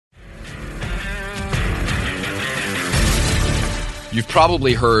You've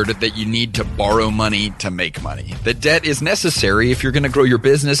probably heard that you need to borrow money to make money, that debt is necessary if you're going to grow your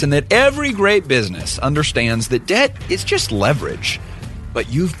business, and that every great business understands that debt is just leverage. But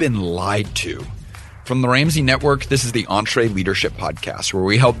you've been lied to. From the Ramsey Network, this is the Entree Leadership Podcast, where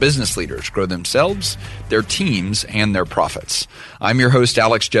we help business leaders grow themselves, their teams, and their profits. I'm your host,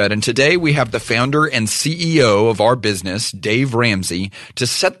 Alex Judd, and today we have the founder and CEO of our business, Dave Ramsey, to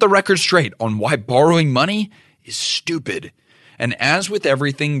set the record straight on why borrowing money is stupid. And as with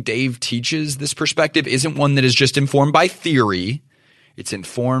everything Dave teaches, this perspective isn't one that is just informed by theory. It's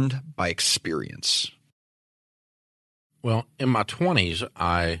informed by experience. Well, in my 20s,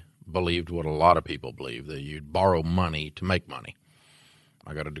 I believed what a lot of people believe, that you'd borrow money to make money.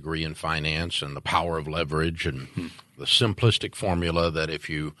 I got a degree in finance and the power of leverage and the simplistic formula that if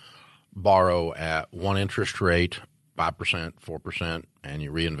you borrow at one interest rate, 5%, 4%, and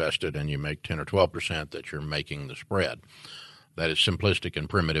you reinvest it and you make 10 or 12%, that you're making the spread. That is simplistic and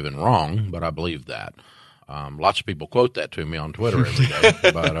primitive and wrong, but I believe that. Lots of people quote that to me on Twitter every day,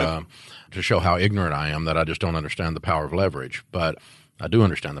 but to show how ignorant I am, that I just don't understand the power of leverage. But I do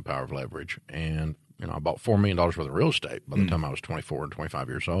understand the power of leverage, and I bought $4 million worth of real estate by the time I was 24 and 25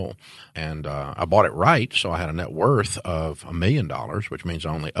 years old, and I bought it right, so I had a net worth of $1 million, which means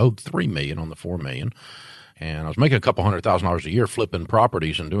I only owed $3 million on the $4 million, and I was making a couple $100,000 a year flipping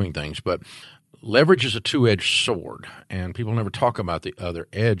properties and doing things, but leverage is a two-edged sword, and people never talk about the other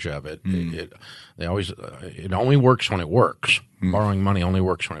edge of it. It only works when it works. Borrowing money only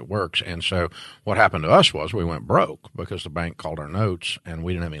works when it works. And so what happened to us was we went broke because the bank called our notes, and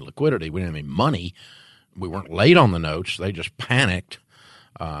we didn't have any liquidity. We didn't have any money. We weren't late on the notes. They just panicked,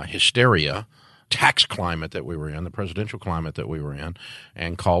 hysteria, tax climate that we were in, the presidential climate that we were in,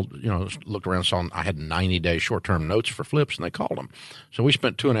 and called, looked around, saw I had 90-day short-term notes for flips, and they called them. So we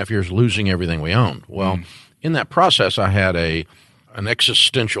spent 2.5 years losing everything we owned. Well, in that process, I had an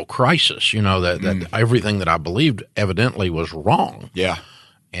existential crisis, that everything that I believed evidently was wrong. Yeah.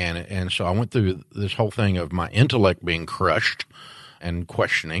 And so I went through this whole thing of my intellect being crushed and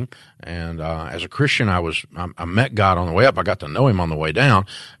questioning. And as a Christian, I met God on the way up. I got to know him on the way down.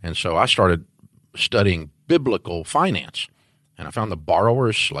 And so I started studying biblical finance, and I found the borrower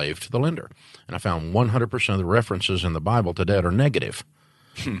is slave to the lender, and I found 100% of the references in the Bible to debt are negative.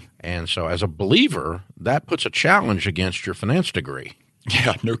 And so as a believer, that puts a challenge against your finance degree.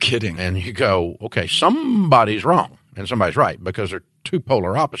 Yeah, no kidding. And you go, okay, somebody's wrong and somebody's right, because they're two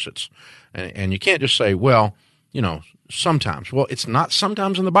polar opposites. And you can't just say, well, sometimes. Well, it's not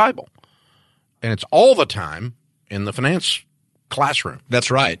sometimes in the Bible, and it's all the time in the finance classroom.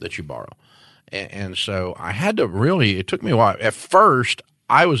 That's right. That you borrow. And so I had to it took me a while. At first,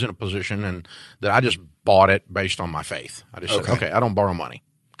 I was in a position that I just bought it based on my faith. I just said, okay, I don't borrow money.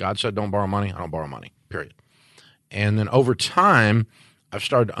 God said don't borrow money. I don't borrow money, period. And then over time, I've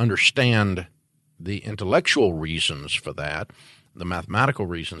started to understand the intellectual reasons for that, the mathematical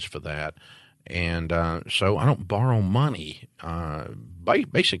reasons for that. And so I don't borrow money.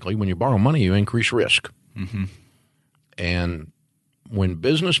 Basically, when you borrow money, you increase risk. Mm-hmm. And when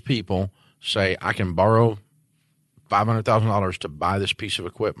business people say, I can borrow $500,000 to buy this piece of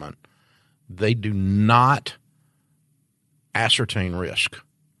equipment, they do not ascertain risk.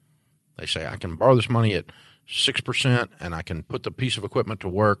 They say, I can borrow this money at 6% and I can put the piece of equipment to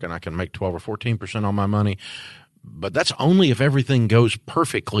work and I can make 12 or 14% on my money. But that's only if everything goes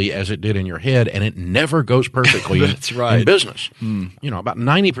perfectly as it did in your head, and it never goes perfectly That's right. in business. About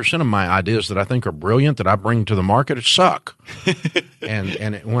 90% of my ideas that I think are brilliant that I bring to the market suck.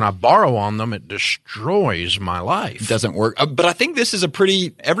 and when I borrow on them, it destroys my life. It doesn't work. But I think this is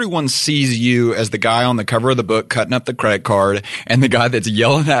everyone sees you as the guy on the cover of the book cutting up the credit card and the guy that's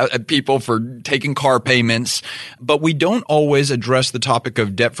yelling at people for taking car payments. But we don't always address the topic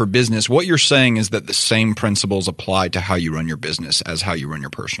of debt for business. What you're saying is that the same principles apply to how you run your business as how you run your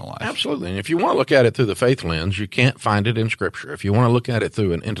personal life. Absolutely. And if you want to look at it through the faith lens, you can't find it in Scripture. If you want to look at it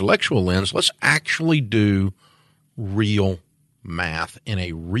through an intellectual lens, let's actually do real math in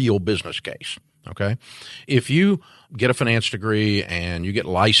a real business case. Okay? If you get a finance degree and you get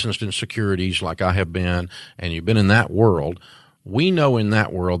licensed in securities like I have been, and you've been in that world, we know in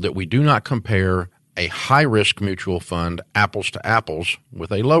that world that we do not compare a high-risk mutual fund apples to apples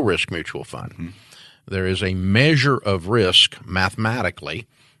with a low-risk mutual fund. Mm-hmm. There is a measure of risk mathematically.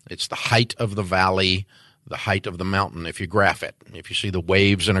 It's the height of the valley, the height of the mountain if you graph it. If you see the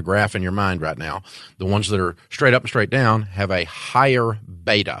waves in a graph in your mind right now, the ones that are straight up and straight down have a higher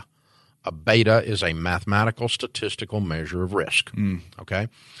beta A beta is a mathematical statistical measure of risk. Okay.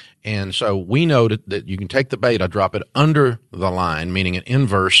 And so we know that you can take the beta, drop it under the line, meaning an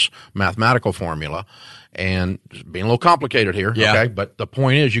inverse mathematical formula, and it's being a little complicated here. Yeah. Okay. But the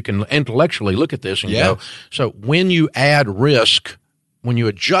point is you can intellectually look at this and go, so when you add risk, when you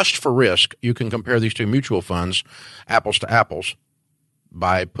adjust for risk, you can compare these two mutual funds, apples to apples,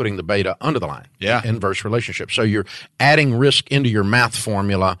 by putting the beta under the line. Inverse relationship. So you're adding risk into your math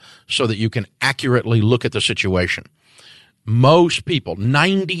formula so that you can accurately look at the situation. Most people,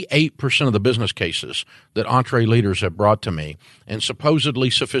 98% of the business cases that entree leaders have brought to me, and supposedly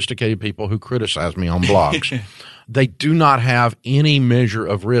sophisticated people who criticize me on blogs, they do not have any measure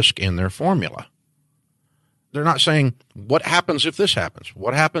of risk in their formula. They're not saying, what happens if this happens?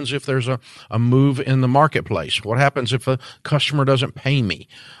 What happens if there's a move in the marketplace? What happens if a customer doesn't pay me?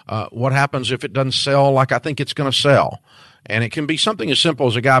 What happens if it doesn't sell like I think it's going to sell? And it can be something as simple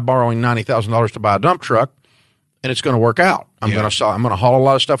as a guy borrowing $90,000 to buy a dump truck, and it's going to work out. I'm going to haul a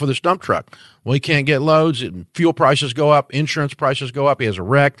lot of stuff with this dump truck. Well, he can't get loads. Fuel prices go up. Insurance prices go up. He has a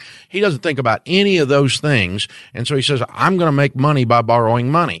wreck. He doesn't think about any of those things. And so he says, I'm going to make money by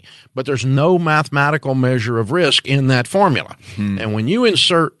borrowing money. But there's no mathematical measure of risk in that formula. And when you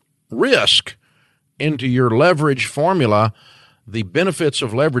insert risk into your leverage formula, the benefits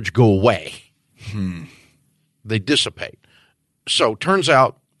of leverage go away. They dissipate. So turns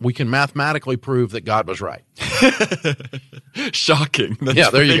out we can mathematically prove that God was right. Shocking.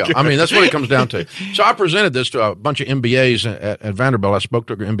 That's there you go. Good. I mean, that's what it comes down to. So I presented this to a bunch of MBAs at Vanderbilt. I spoke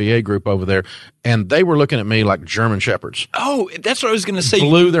to an MBA group over there, and they were looking at me like German shepherds. Oh, that's what I was going to say.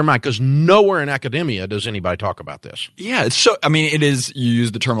 Blew their mind, because nowhere in academia does anybody talk about this. Yeah. So, I mean, it is, you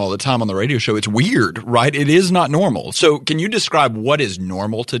use the term all the time on the radio show. It's weird, right? It is not normal. So can you describe what is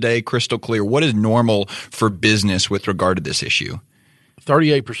normal today, crystal clear? What is normal for business with regard to this issue?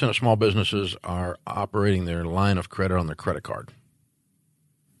 38% of small businesses are operating their line of credit on their credit card.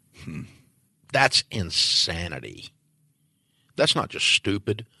 That's insanity. That's not just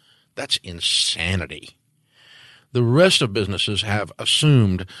stupid. That's insanity. The rest of businesses have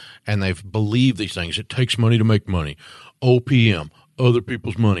assumed, and they've believed these things. It takes money to make money. OPM, other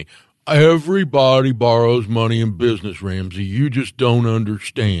people's money. Everybody borrows money in business, Ramsey. You just don't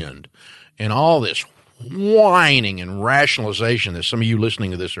understand. And all this whining and rationalization that some of you listening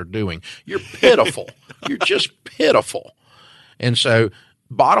to this are doing. You're pitiful. You're just pitiful. And so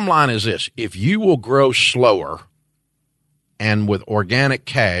bottom line is this. If you will grow slower and with organic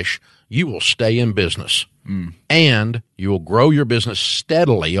cash, you will stay in business. And you will grow your business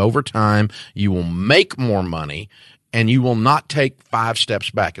steadily over time. You will make more money, and you will not take 5 steps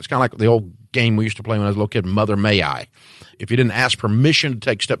back. It's kind of like the old game we used to play when I was a little kid, Mother May I. If you didn't ask permission to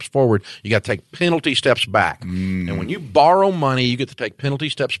take steps forward, you got to take penalty steps back. And when you borrow money, you get to take penalty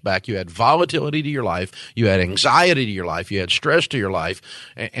steps back. You add volatility to your life. You add anxiety to your life. You add stress to your life.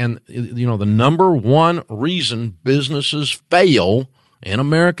 And you know, the number one reason businesses fail in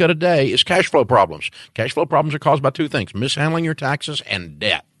America today is cash flow problems. Cash flow problems are caused by 2 things: mishandling your taxes and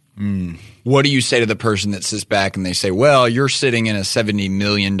debt. What do you say to the person that sits back and they say, well, you're sitting in a $70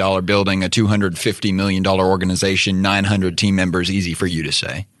 million building, a $250 million organization, 900 team members? Easy for you to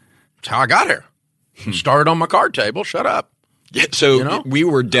say. That's how I got here. Started on my card table. Shut up. Yeah, so we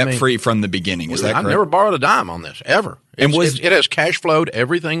were debt-free from the beginning. Is that correct? I never borrowed a dime on this, ever. It has cash flowed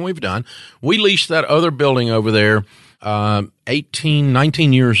everything we've done. We leased that other building over there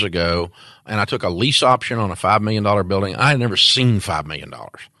 19 years ago, and I took a lease option on a $5 million building. I had never seen $5 million.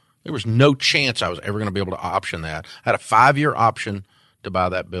 There was no chance I was ever going to be able to option that. I had a 5-year option to buy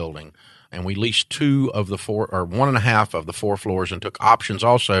that building, and we leased 2 of the 4, or 1.5 of the 4 floors, and took options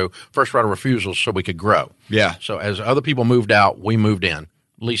also, first right of refusals, so we could grow. Yeah. So as other people moved out, we moved in.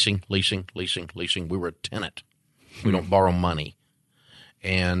 Leasing. We were a tenant. We don't borrow money.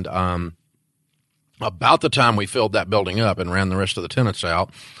 And about the time we filled that building up and ran the rest of the tenants out,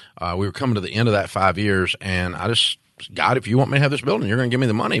 we were coming to the end of that 5 years, and I just, God, if you want me to have this building, you're going to give me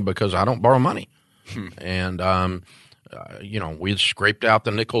the money, because I don't borrow money. And, you know, we had scraped out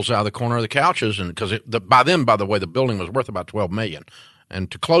the nickels out of the corner of the couches, and because by then, by the way, the building was worth about $12 million. And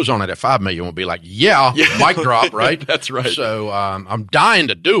to close on it at $5 million would be like, mic drop, right? That's right. So I'm dying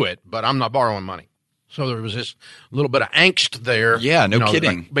to do it, but I'm not borrowing money. So there was this little bit of angst there. Yeah, no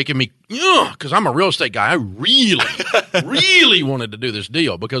kidding. Like making me, because I'm a real estate guy. I really wanted to do this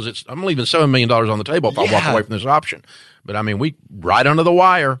deal, because I'm leaving $7 million on the table if I walk away from this option. But, I mean, we right under the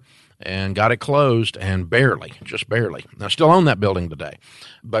wire and got it closed, and just barely. And I still own that building today.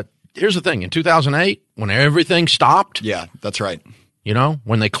 But here's the thing. In 2008, when everything stopped. Yeah, that's right. You know,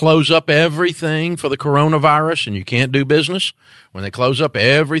 when they close up everything for the coronavirus and you can't do business, when they close up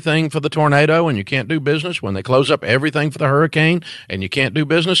everything for the tornado and you can't do business, when they close up everything for the hurricane and you can't do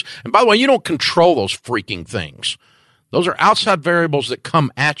business. And by the way, you don't control those freaking things. Those are outside variables that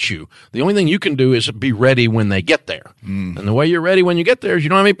come at you. The only thing you can do is be ready when they get there. And the way you're ready when you get there is you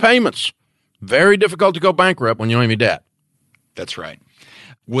don't have any payments. Very difficult to go bankrupt when you don't have any debt. That's right.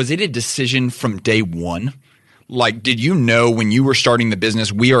 Was it a decision from day one? Like, did you know when you were starting the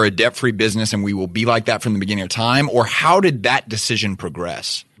business, we are a debt-free business and we will be like that from the beginning of time? Or how did that decision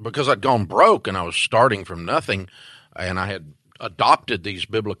progress? Because I'd gone broke and I was starting from nothing, and I had adopted these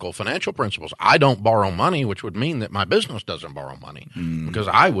biblical financial principles. I don't borrow money, which would mean that my business doesn't borrow money because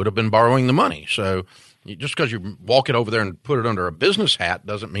I would have been borrowing the money. So just because you walk it over there and put it under a business hat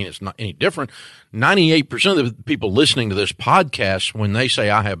doesn't mean it's not any different. 98% of the people listening to this podcast, when they say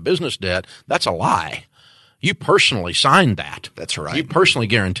I have business debt, that's a lie. You personally signed that. That's right. You personally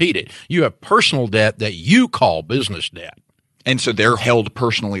guaranteed it. You have personal debt that you call business debt. And so they're held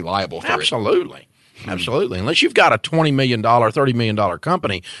personally liable for it. Absolutely. Absolutely. Unless you've got a $20 million, $30 million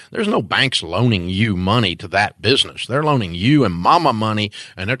company, there's no banks loaning you money to that business. They're loaning you and mama money,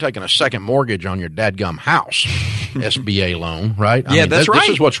 and they're taking a second mortgage on your dadgum house. SBA loan, right? Yeah, that's right. This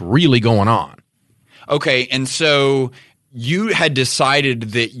is what's really going on. Okay, and so you had decided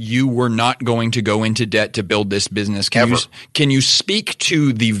that you were not going to go into debt to build this business. Can you speak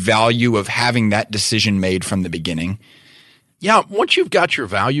to the value of having that decision made from the beginning? Yeah, once you've got your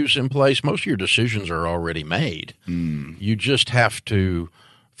values in place, most of your decisions are already made. You just have to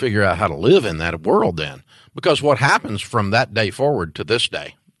figure out how to live in that world then. Because what happens from that day forward to this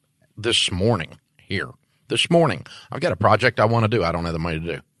day, this morning, I've got a project I want to do. I don't have the money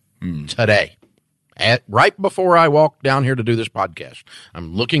to do today. Right before I walk down here to do this podcast,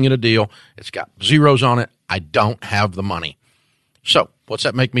 I'm looking at a deal. It's got zeros on it. I don't have the money. So what's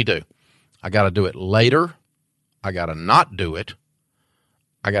that make me do? I got to do it later. I got to not do it.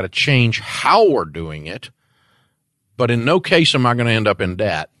 I got to change how we're doing it. But in no case am I going to end up in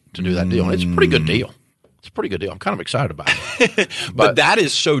debt to do that deal. And it's a pretty good deal. It's a pretty good deal. I'm kind of excited about it. But that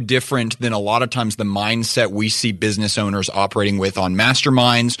is so different than a lot of times the mindset we see business owners operating with on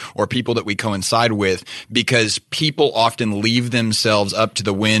masterminds or people that we coincide with, because people often leave themselves up to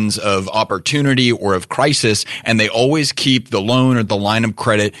the winds of opportunity or of crisis, and they always keep the loan or the line of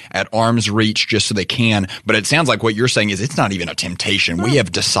credit at arm's reach just so they can. But it sounds like what you're saying is it's not even a temptation. We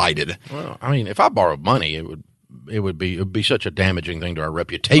have decided. Well, I mean, if I borrowed money, it would be such a damaging thing to our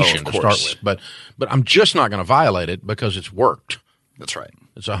reputation to start with. But I'm just not going to violate it because it's worked. That's right.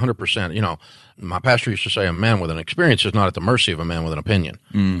 It's 100%. You know, my pastor used to say a man with an experience is not at the mercy of a man with an opinion.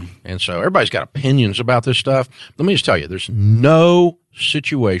 And so everybody's got opinions about this stuff. Let me just tell you, there's no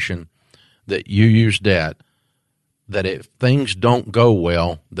situation that you use debt that if things don't go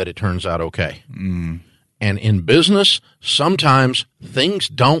well, that it turns out okay. And in business, sometimes things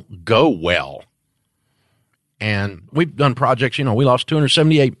don't go well. And we've done projects, you know, we lost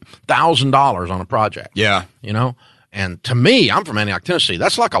 $278,000 on a project. Yeah. You know, and to me, I'm from Antioch, Tennessee.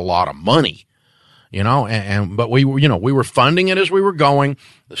 That's like a lot of money, you know, but we were funding it as we were going.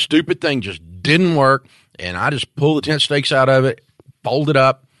 The stupid thing just didn't work. And I just pulled the tent stakes out of it, fold it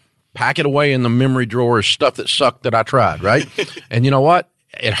up, pack it away in the memory drawer as stuff that sucked that I tried. Right. And you know what?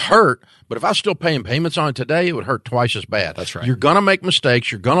 It hurt. But if I was still paying payments on it today, it would hurt twice as bad. That's right. You're going to make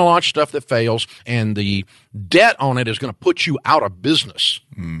mistakes. You're going to launch stuff that fails. And the debt on it is going to put you out of business.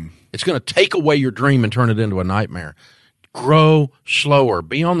 It's going to take away your dream and turn it into a nightmare. Grow slower.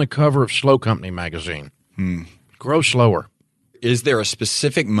 Be on the cover of Slow Company magazine. Grow slower. Is there a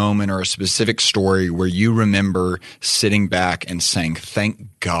specific moment or a specific story where you remember sitting back and saying,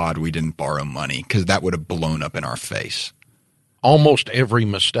 thank God we didn't borrow money because that would have blown up in our face? Almost every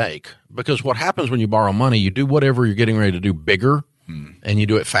mistake, because what happens when you borrow money, you do whatever you're getting ready to do bigger and you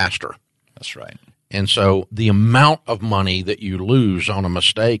do it faster. That's right. And so the amount of money that you lose on a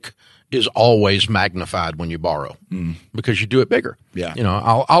mistake is always magnified when you borrow because you do it bigger. Yeah. You know,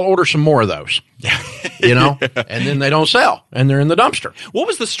 I'll order some more of those, you know, and then they don't sell and they're in the dumpster. What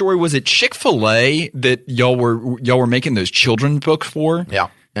was the story? Was it Chick-fil-A that y'all were making those children's books for? Yeah.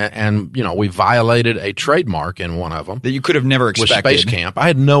 And, you know, we violated a trademark in one of them. That you could have never expected. With Space Camp. I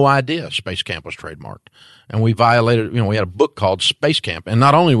had no idea Space Camp was trademarked. And we violated, you know, we had a book called Space Camp. And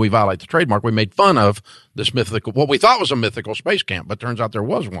not only did we violate the trademark, we made fun of this mythical, what we thought was a mythical space camp, but turns out there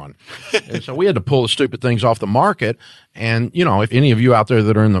was one. And so we had to pull the stupid things off the market. And, you know, if any of you out there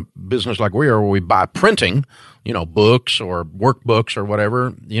that are in the business like we are, where we buy printing, you know, books or workbooks or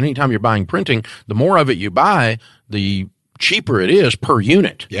whatever, anytime you're buying printing, the more of it you buy, the cheaper it is per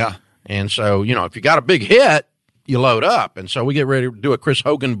unit. Yeah. And so, you know, if you got a big hit, you load up. And so we get ready to do a Chris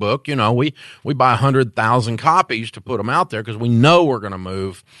Hogan book. You know, we buy 100,000 copies to put them out there because we know we're going to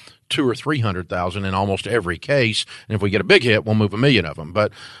move 200,000 or 300,000 in almost every case. And if we get a big hit, we'll move 1 million of them.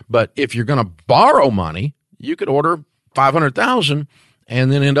 But if you're going to borrow money, you could order 500,000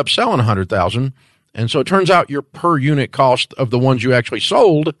 and then end up selling 100,000. And so it turns out your per unit cost of the ones you actually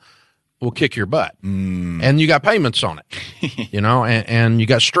sold will kick your butt. And you got payments on it, you know, and you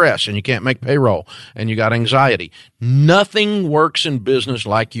got stress and you can't make payroll and you got anxiety. Nothing works in business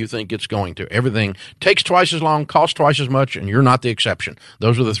like you think it's going to. Everything takes twice as long, costs twice as much, and you're not the exception.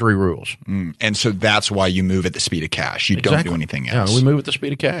 Those are the 3 rules. And so that's why you move at the speed of cash. You don't do anything else. Yeah, we move at the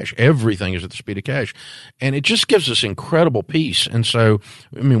speed of cash. Everything is at the speed of cash. And it just gives us incredible peace. And so,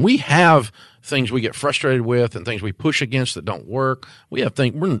 I mean, we have things we get frustrated with and things we push against that don't work. We have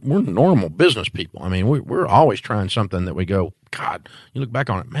things, we're normal business people. I mean, we're always trying something that we go, God, you look back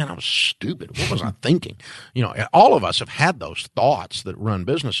on it, man, I was stupid. What was I thinking? You know, all of us have had those thoughts that run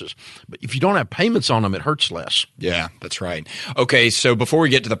businesses, but if you don't have payments on them, it hurts less. Yeah, that's right. Okay, so before we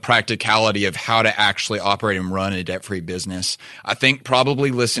get to the practicality of how to actually operate and run a debt-free business, I think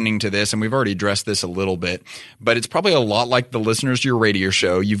probably listening to this, and we've already addressed this a little bit, but it's probably a lot like the listeners to your radio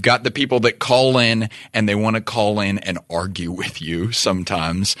show. You've got the people that call in and they want to call in and argue with you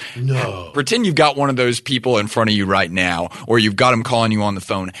sometimes. No. Pretend you've got one of those people in front of you right now, or you've got them calling you on the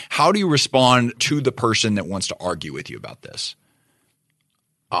phone. How do you respond to the person that wants to argue with you about this?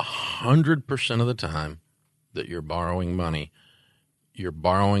 100% of the time that you're borrowing money, you're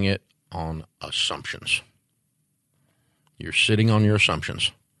borrowing it on assumptions. You're sitting on your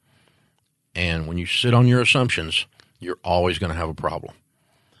assumptions. And when you sit on your assumptions, you're always going to have a problem.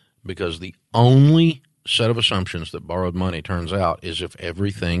 Because the only set of assumptions that borrowed money turns out is if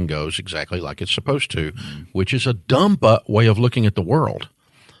everything goes exactly like it's supposed to, which is a dumb way of looking at the world,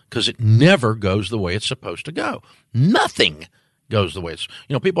 because it never goes the way it's supposed to go. Nothing goes the way it's,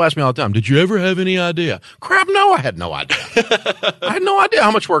 you know, people ask me all the time, did you ever have any idea? Crap, no, I had no idea. I had no idea how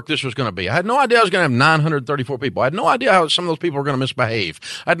much work this was going to be. I had no idea I was going to have 934 people. I had no idea how some of those people were going to misbehave.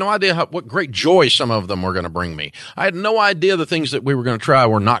 I had no idea what great joy some of them were going to bring me. I had no idea the things that we were going to try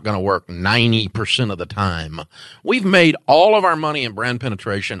were not going to work 90% of the time. We've made all of our money in brand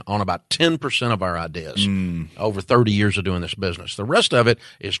penetration on about 10% of our ideas over 30 years of doing this business. The rest of it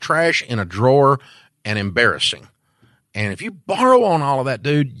is trash in a drawer and embarrassing. And if you borrow on all of that,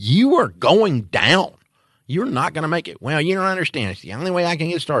 dude, you are going down. You're not going to make it. Well, you don't understand. It's the only way I can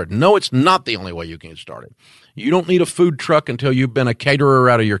get started. No, it's not the only way you can get started. You don't need a food truck until you've been a caterer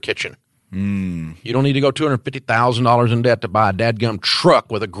out of your kitchen. You don't need to go $250,000 in debt to buy a dadgum truck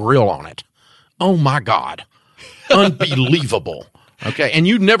with a grill on it. Oh, my God. Unbelievable. Okay, and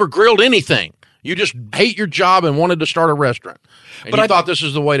you never grilled anything. You just hate your job and wanted to start a restaurant. And you thought this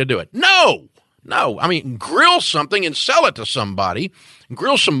is the way to do it. No, I mean, grill something and sell it to somebody.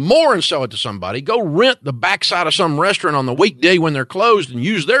 Grill some more and sell it to somebody. Go rent the backside of some restaurant on the weekday when they're closed and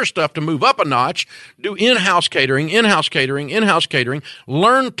use their stuff to move up a notch. Do in-house catering.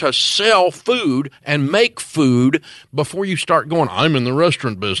 Learn to sell food and make food before you start going, I'm in the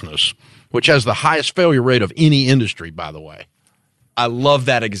restaurant business, which has the highest failure rate of any industry, by the way. I love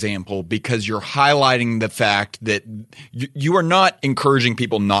that example because you're highlighting the fact that you are not encouraging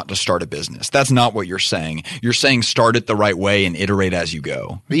people not to start a business. That's not what you're saying. You're saying start it the right way and iterate as you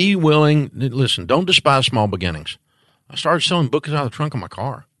go. Be willing. Listen, don't despise small beginnings. I started selling books out of the trunk of my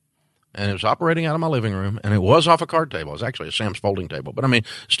car, and it was operating out of my living room, and it was off a card table. It was actually a Sam's folding table, but I mean,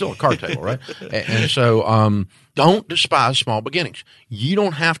 still a card table, right? And so don't despise small beginnings. You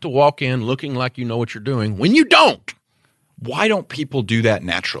don't have to walk in looking like you know what you're doing when you don't. Why don't people do that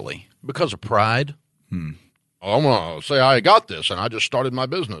naturally? Because of pride. I'm going to say I got this and I just started my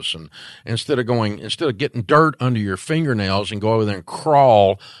business. And instead of getting dirt under your fingernails and go over there and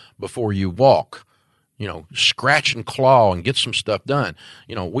crawl before you walk, you know, scratch and claw and get some stuff done.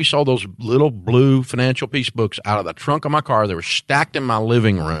 You know, we saw those little blue financial piece books out of the trunk of my car. They were stacked in my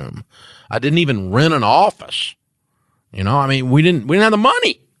living room. I didn't even rent an office. You know, I mean, we didn't have the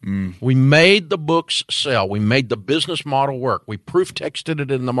money. We made the books sell. We made the business model work. We proof texted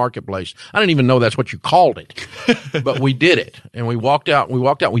it in the marketplace. I didn't even know that's what you called it, but we did it. And we walked out.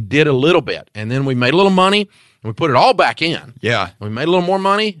 We did a little bit. And then we made a little money and we put it all back in. Yeah. We made a little more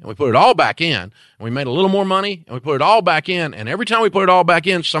money and we put it all back in. And we made a little more money and we put it all back in. And every time we put it all back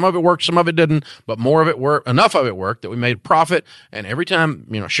in, some of it worked, some of it didn't, but more of it worked, enough of it worked that we made profit. And every time,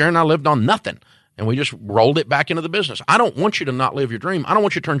 you know, Sharon and I lived on nothing. And we just rolled it back into the business. I don't want you to not live your dream. I don't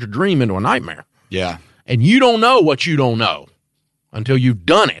want you to turn your dream into a nightmare. Yeah. And you don't know what you don't know until you've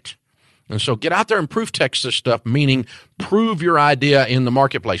done it. And so get out there and proof text this stuff, meaning prove your idea in the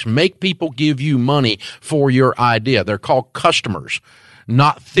marketplace. Make people give you money for your idea. They're called customers,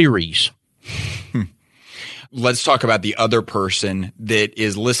 not theories. Let's talk about the other person that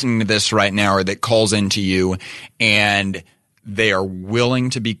is listening to this right now or that calls into you and they are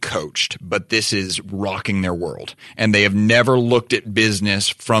willing to be coached, but this is rocking their world. And they have never looked at business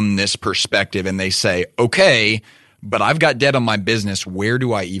from this perspective. And they say, okay, but I've got debt on my business. Where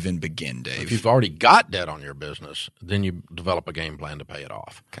do I even begin, Dave? If you've already got debt on your business, then you develop a game plan to pay it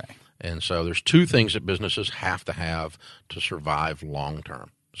off. Okay. And so there's two things that businesses have to survive long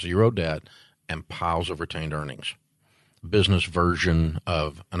term: zero debt and piles of retained earnings. Business version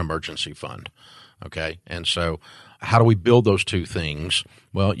of an emergency fund. Okay. And so how do we build those two things?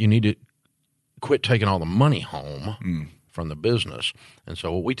 Well, you need to quit taking all the money home from the business. And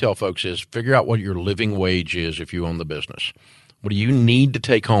so what we tell folks is figure out what your living wage is if you own the business. What do you need to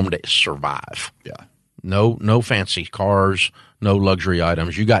take home to survive? Yeah. No fancy cars, no luxury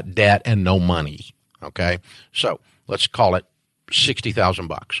items. You got debt and no money. Okay. So let's call it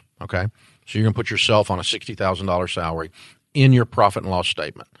 $60,000. Okay. So you're going to put yourself on a $60,000 salary in your profit and loss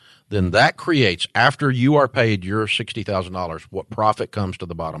statement. Then that creates, after you are paid your $60,000, what profit comes to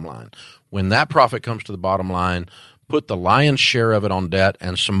the bottom line. When that profit comes to the bottom line, put the lion's share of it on debt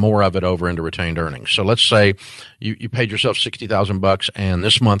and some more of it over into retained earnings. So let's say you paid yourself $60,000 and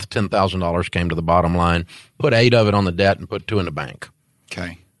this month $10,000 came to the bottom line. Put 8 of it on the debt and put 2 in the bank.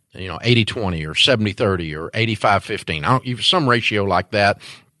 Okay. 80-20 or 70-30 or 85-15. Some ratio like that.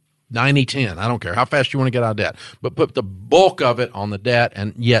 90-10. I don't care how fast you want to get out of debt, but put the bulk of it on the debt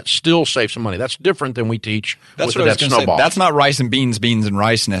and yet still save some money. That's different than we teach. That's what I was going to say. That's not rice and beans and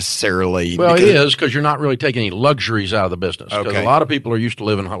rice necessarily. Well, it is because you're not really taking any luxuries out of the business. Because Okay. a lot of people are used to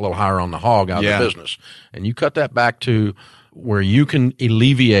living a little higher on the hog out of the business. And you cut that back to where you can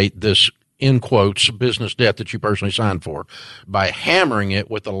alleviate this, in quotes, business debt that you personally signed for by hammering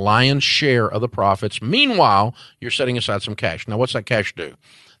it with the lion's share of the profits. Meanwhile, you're setting aside some cash. Now, what's that cash do?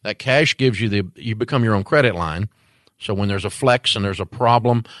 That cash gives you you become your own credit line. So when there's a flex and there's a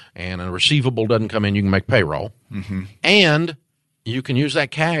problem and a receivable doesn't come in, you can make payroll. Mm-hmm. And you can use that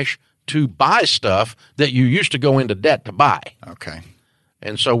cash to buy stuff that you used to go into debt to buy. Okay.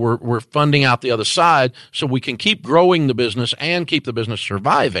 And so we're funding out the other side so we can keep growing the business and keep the business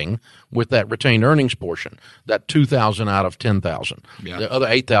surviving with that retained earnings portion, that $2,000 out of $10,000, the other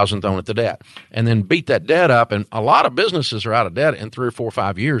 $8,000 thrown at the debt, and then beat that debt up. And a lot of businesses are out of debt in 3 or 4 or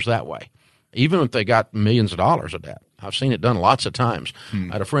 5 years that way, even if they got millions of dollars of debt. I've seen it done lots of times.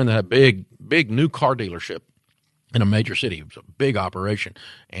 I had a friend that had a big new car dealership in a major city. It was a big operation,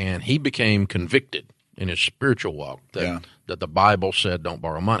 and he became convicted in his spiritual walk that the Bible said don't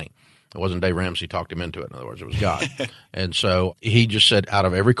borrow money. It wasn't Dave Ramsey talked him into it. In other words, it was God. And so he just said, out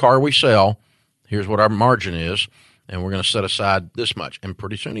of every car we sell, here's what our margin is, and we're going to set aside this much. And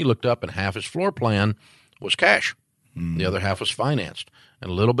pretty soon he looked up, and half his floor plan was cash. The other half was financed,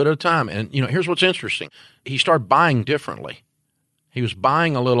 and a little bit at a time. And, here's what's interesting. He started buying differently. He was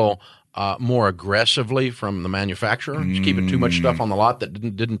buying a little more aggressively from the manufacturer. He's keeping too much stuff on the lot that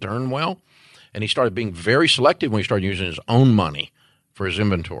didn't turn well. And he started being very selective when he started using his own money for his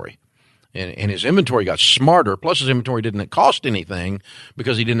inventory. And his inventory got smarter, plus his inventory didn't cost anything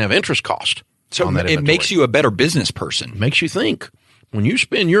because he didn't have interest cost on that inventory. It makes you a better business person. It makes you think. When you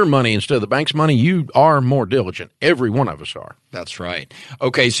spend your money instead of the bank's money, you are more diligent. Every one of us are. That's right.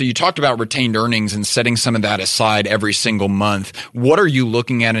 Okay, so you talked about retained earnings and setting some of that aside every single month. What are you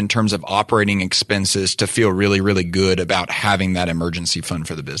looking at in terms of operating expenses to feel really, really good about having that emergency fund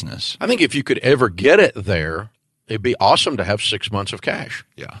for the business? I think if you could ever get it there, it'd be awesome to have 6 months of cash.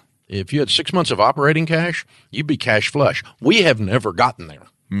 Yeah. If you had 6 months of operating cash, you'd be cash flush. We have never gotten there.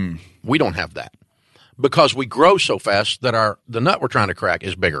 We don't have that. Because we grow so fast that the nut we're trying to crack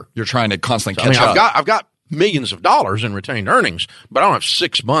is bigger. You're trying to constantly catch up. I've got millions of dollars in retained earnings, but I don't have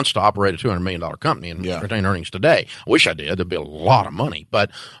 6 months to operate a $200 million company in retained earnings today. I wish I did. It'd be a lot of money. But,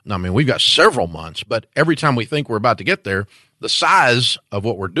 we've got several months. But every time we think we're about to get there, the size of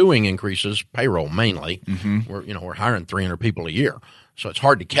what we're doing increases, payroll mainly. We're hiring 300 people a year. So it's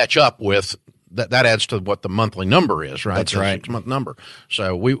hard to catch up with. That adds to what the monthly number is, right? That's right. 6-month number.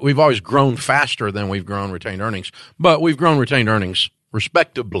 So we've always grown faster than we've grown retained earnings, but we've grown retained earnings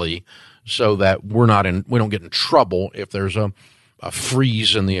respectably so that we don't get in trouble if there's a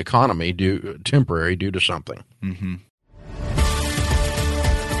freeze in the economy temporary due to something. Mm-hmm.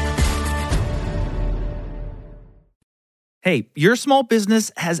 Hey, your small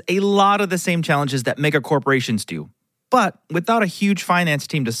business has a lot of the same challenges that mega corporations do, but without a huge finance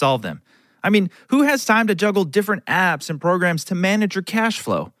team to solve them. I mean, who has time to juggle different apps and programs to manage your cash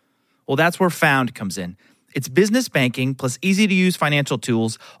flow? Well, that's where Found comes in. It's business banking plus easy-to-use financial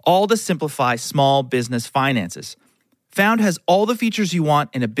tools, all to simplify small business finances. Found has all the features you want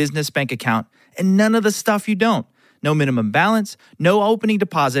in a business bank account and none of the stuff you don't. No minimum balance, no opening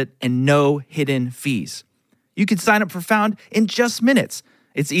deposit, and no hidden fees. You can sign up for Found in just minutes.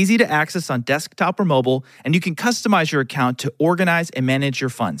 It's easy to access on desktop or mobile, and you can customize your account to organize and manage your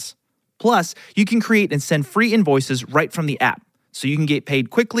funds. Plus, you can create and send free invoices right from the app, so you can get paid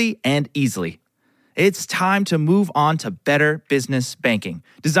quickly and easily. It's time to move on to better business banking,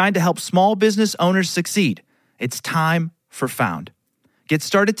 designed to help small business owners succeed. It's time for Found. Get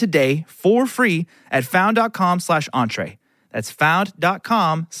started today for free at found.com/entree. That's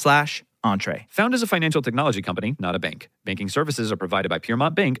found.com/entree. Found is a financial technology company, not a bank. Banking services are provided by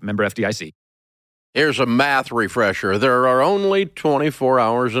Piermont Bank, member FDIC. Here's a math refresher. There are only 24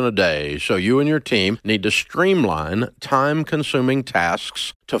 hours in a day, so you and your team need to streamline time-consuming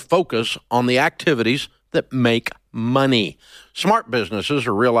tasks to focus on the activities that make money. Smart businesses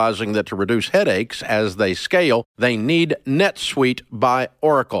are realizing that to reduce headaches as they scale, they need NetSuite by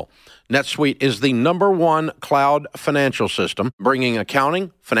Oracle. NetSuite is the #1 cloud financial system, bringing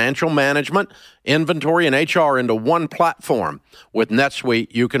accounting, financial management, inventory, and HR into one platform. With NetSuite,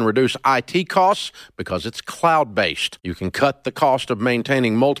 you can reduce IT costs because it's cloud-based. You can cut the cost of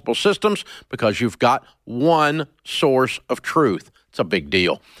maintaining multiple systems because you've got one source of truth. It's a big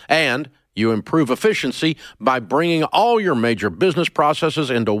deal. And you improve efficiency by bringing all your major business processes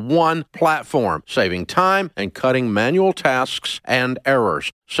into one platform, saving time and cutting manual tasks and errors.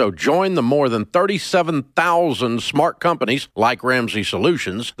 So join the more than 37,000 smart companies like Ramsey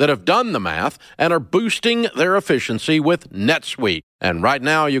Solutions that have done the math and are boosting their efficiency with NetSuite. And right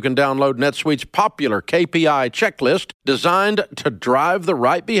now you can download NetSuite's popular KPI checklist designed to drive the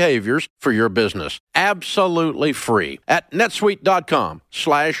right behaviors for your business. Absolutely free at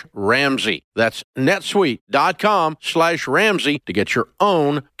netsuite.com/Ramsey. That's netsuite.com/Ramsey to get your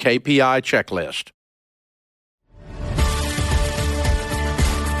own KPI checklist.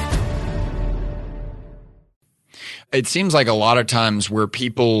 It seems like a lot of times where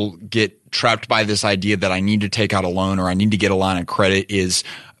people get trapped by this idea that I need to take out a loan or I need to get a line of credit is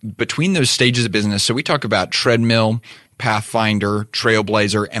between those stages of business. So we talk about treadmill, Pathfinder,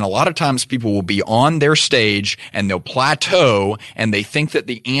 Trailblazer, and a lot of times people will be on their stage and they'll plateau and they think that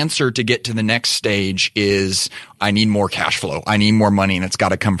the answer to get to the next stage is I need more cash flow. I need more money and it's got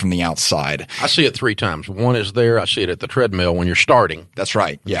to come from the outside. I see it 3 times. One is there. I see it at the treadmill when you're starting. That's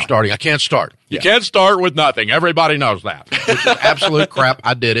right. Yeah. You're starting. I can't start. You Yeah. can't start with nothing. Everybody knows that. Which is absolute crap.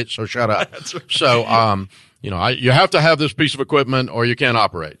 I did it, so shut up. That's right. So, you have to have this piece of equipment or you can't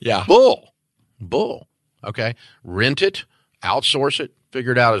operate. Yeah. Bull. Okay. Rent it, outsource it,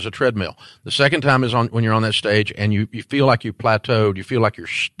 figure it out as a treadmill. The second time is when you're on that stage and you feel like you plateaued, you feel like you're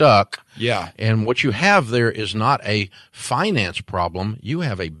stuck. Yeah. And what you have there is not a finance problem. You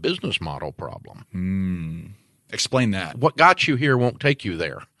have a business model problem. Explain that. What got you here won't take you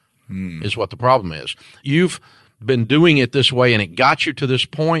there, is what the problem is. You've been doing it this way and it got you to this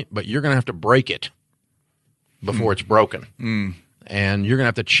point, but you're going to have to break it before it's broken. And you're going to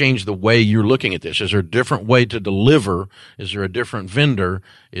have to change the way you're looking at this. Is there a different way to deliver? Is there a different vendor?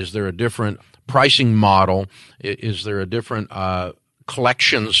 Is there a different pricing model? Is there a different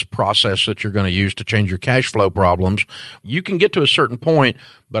collections process that you're going to use to change your cash flow problems? You can get to a certain point,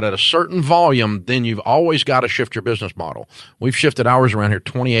 but at a certain volume, then you've always got to shift your business model. We've shifted ours around here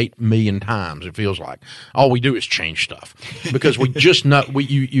 28 million times, it feels like. All we do is change stuff because we just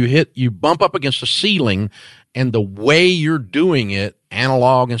you bump up against a ceiling. And the way you're doing it,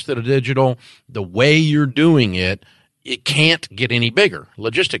 analog instead of digital, the way you're doing it, it can't get any bigger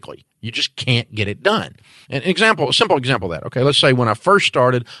logistically. You just can't get it done. A simple example of that. Okay, let's say when I first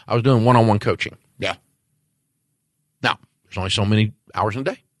started, I was doing one-on-one coaching. Yeah. Now, there's only so many hours in a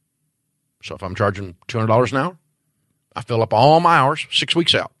day. So if I'm charging $200 an hour, I fill up all my hours 6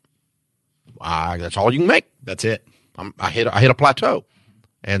 weeks out. That's all you can make. That's it. I hit a plateau.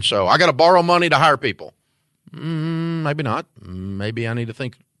 And so I got to borrow money to hire people. Maybe not. Maybe I need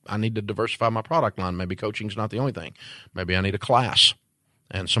to diversify my product line. Maybe coaching's not the only thing. Maybe I need a class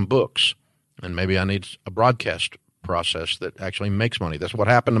and some books. And maybe I need a broadcast process that actually makes money. That's what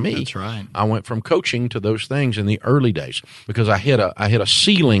happened to me. That's right. I went from coaching to those things in the early days because I hit a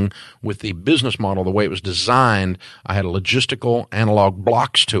ceiling with the business model, the way it was designed. I had a logistical analog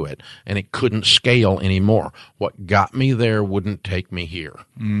blocks to it, and it couldn't scale anymore. What got me there wouldn't take me here.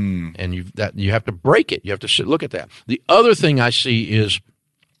 And you have to break it. You have to look at that. The other thing I see is,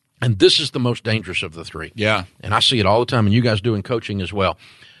 and this is the most dangerous of the 3. Yeah. And I see it all the time, and you guys doing coaching as well.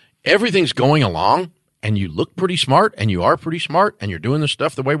 Everything's going along, and you look pretty smart, and you are pretty smart, and you're doing the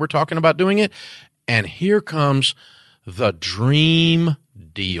stuff the way we're talking about doing it. And here comes the dream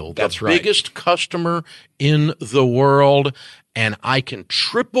deal. That's right. Biggest customer in the world, and I can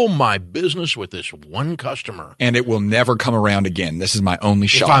triple my business with this one customer. And it will never come around again. This is my only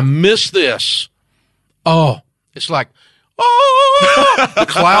shot. If I miss this, it's like, the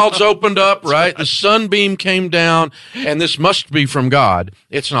clouds opened up, right? The sunbeam came down, and this must be from God.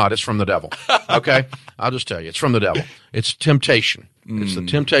 It's not. It's from the devil. Okay? I'll just tell you. It's from the devil. It's temptation. It's the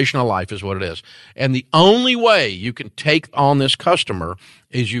temptation of life is what it is. And the only way you can take on this customer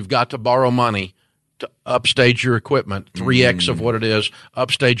is you've got to borrow money to upstage your equipment, 3X of what it is,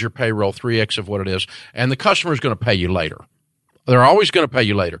 upstage your payroll, 3X of what it is, and the customer is going to pay you later. They're always going to pay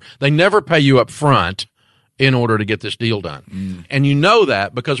you later. They never pay you up front in order to get this deal done. And you know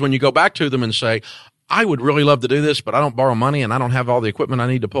that because when you go back to them and say, I would really love to do this, but I don't borrow money and I don't have all the equipment I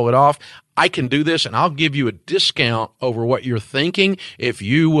need to pull it off. I can do this and I'll give you a discount over what you're thinking if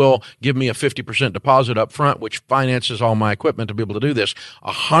you will give me a 50% deposit up front, which finances all my equipment to be able to do this.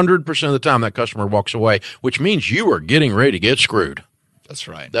 100% of the time that customer walks away, which means you are getting ready to get screwed. That's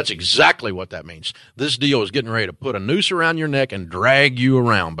right. That's exactly what that means. This deal is getting ready to put a noose around your neck and drag you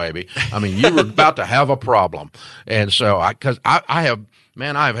around, baby. I mean, you were about to have a problem. And so I've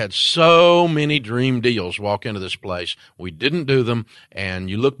had so many dream deals walk into this place. We didn't do them, and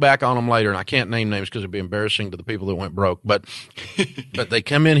you look back on them later, and I can't name names because it'd be embarrassing to the people that went broke, but they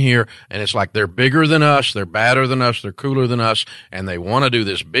come in here, and it's like they're bigger than us, they're badder than us, they're cooler than us, and they want to do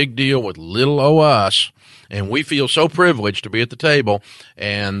this big deal with little o us, and we feel so privileged to be at the table,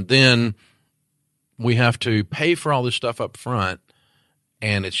 and then we have to pay for all this stuff up front,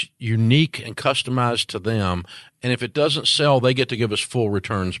 and it's unique and customized to them. And if it doesn't sell, they get to give us full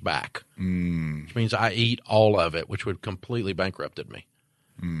returns back, which means I eat all of it, which would completely bankrupted me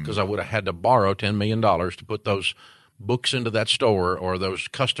because I would have had to borrow $10 million to put those books into that store or those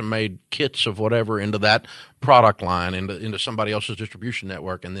custom-made kits of whatever into that product line, into somebody else's distribution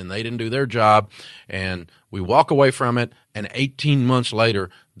network, and then they didn't do their job, and we walk away from it, and 18 months later,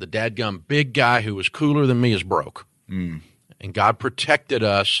 the dadgum big guy who was cooler than me is broke. And God protected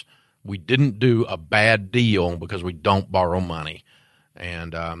us. We didn't do a bad deal because we don't borrow money.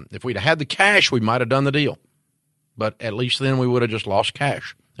 And if we'd have had the cash, we might have done the deal. But at least then we would have just lost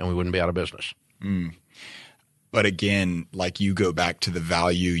cash, and we wouldn't be out of business. But again, like you go back to the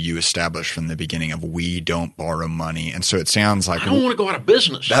value you established from the beginning of we don't borrow money. And so it sounds like I don't want to go out of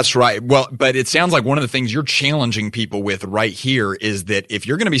business. That's right. Well, but it sounds like one of the things you're challenging people with right here is that if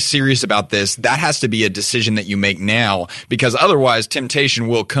you're going to be serious about this, that has to be a decision that you make now, because otherwise temptation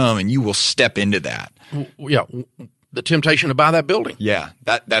will come and you will step into that. Yeah. The temptation to buy that building. Yeah,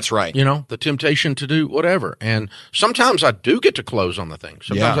 that's right. You know, the temptation to do whatever. And sometimes I do get to close on the thing.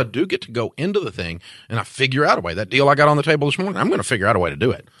 Sometimes I do get to go into the thing and I figure out a way. That deal I got on the table this morning, I'm going to figure out a way to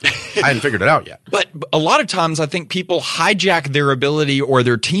do it. I hadn't figured it out yet. But a lot of times I think people hijack their ability or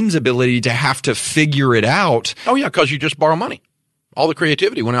their team's ability to have to figure it out. Oh, yeah, because you just borrow money. All the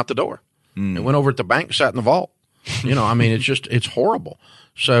creativity went out the door. It went over at the bank, sat in the vault. You know, I mean, it's horrible.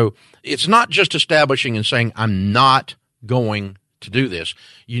 So it's not just establishing and saying, I'm not going to do this.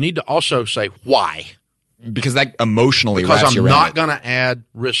 You need to also say why. Because that emotionally because wraps you I'm around not it. going to add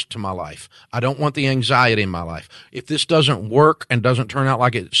risk to my life. I don't want the anxiety in my life. If this doesn't work and doesn't turn out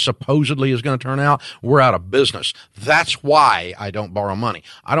like it supposedly is going to turn out, we're out of business. That's why I don't borrow money.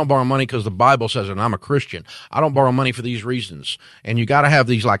 I don't borrow money because the Bible says it and I'm a Christian. I don't borrow money for these reasons. And you got to have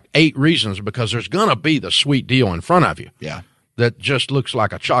these like 8 reasons because there's going to be the sweet deal in front of you. Yeah. That just looks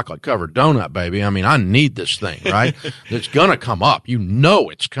like a chocolate-covered donut, baby. I mean, I need this thing, right? It's going to come up. You know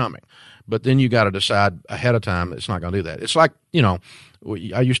it's coming. But then you got to decide ahead of time it's not going to do that. It's like, you know,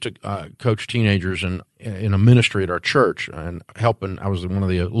 I used to coach teenagers in a ministry at our church and helping. I was one of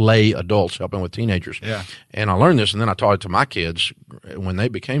the lay adults helping with teenagers. Yeah. And I learned this, and then I taught it to my kids when they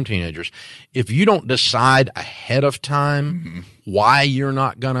became teenagers. If you don't decide ahead of time why you're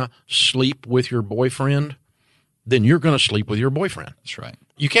not going to sleep with your boyfriend, then you're going to sleep with your boyfriend. That's right.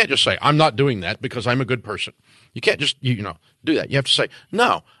 You can't just say, I'm not doing that because I'm a good person. You can't just, you know, do that. You have to say,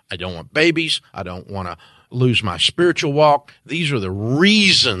 no, I don't want babies. I don't want to lose my spiritual walk. These are the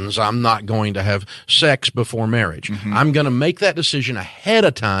reasons I'm not going to have sex before marriage. I'm going to make that decision ahead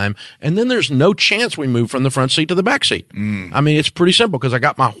of time, and then there's no chance we move from the front seat to the back seat. I mean, it's pretty simple because I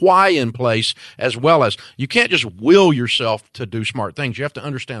got my why in place as well as you can't just will yourself to do smart things. You have to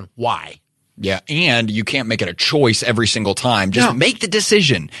understand why. Yeah, and you can't make it a choice every single time. Just make the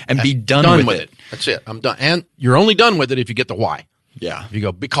decision and be done with it. That's it. I'm done. And you're only done with it if you get the why. Yeah. If you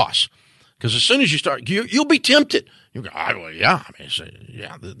go, because. Because as soon as you start, you'll be tempted. You go, well, yeah, I mean,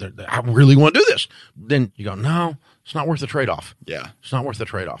 I really want to do this. Then you go, no, it's not worth the trade-off. Yeah. It's not worth the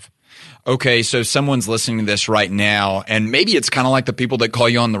trade-off. Okay, so someone's listening to this right now, and maybe it's kind of like the people that call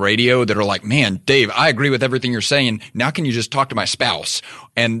you on the radio that are like, man, Dave, I agree with everything you're saying. Now can you just talk to my spouse?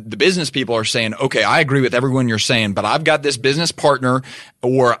 And the business people are saying, okay, I agree with everyone you're saying, but I've got this business partner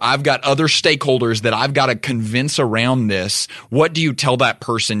or I've got other stakeholders that I've got to convince around this. What do you tell that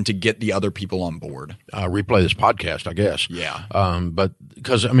person to get the other people on board? Replay this podcast, I guess. Yeah. But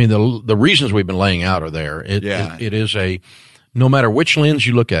because, I mean, the reasons we've been laying out are there. It is no matter which lens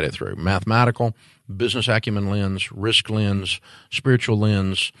you look at it through, mathematical, business acumen lens, risk lens, spiritual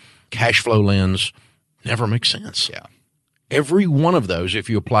lens, cash flow lens, never makes sense. Yeah. Every one of those, if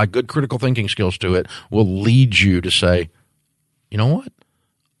you apply good critical thinking skills to it, will lead you to say, you know what?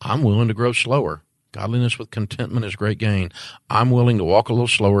 I'm willing to grow slower. Godliness with contentment is great gain. I'm willing to walk a little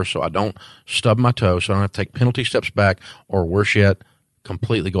slower so I don't stub my toe, so I don't have to take penalty steps back, or worse yet,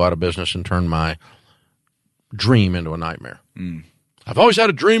 completely go out of business and turn my dream into a nightmare. I've always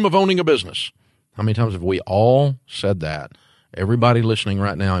had a dream of owning a business. How many times have we all said that? Everybody listening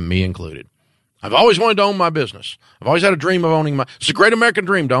right now, and me included. I've always wanted to own my business. I've always had a dream of owning it's a great American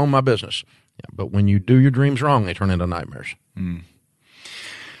dream to own my business. Yeah, but when you do your dreams wrong, they turn into nightmares.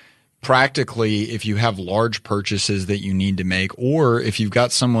 Practically, if you have large purchases that you need to make, or if you've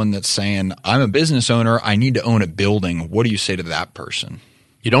got someone that's saying, I'm a business owner, I need to own a building, what do you say to that person?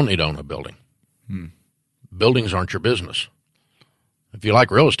 You don't need to own a building. Buildings aren't your business. If you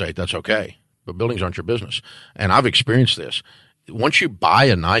like real estate, that's okay, but buildings aren't your business. And I've experienced this. Once you buy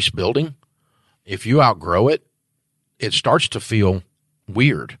a nice building, if you outgrow it, it starts to feel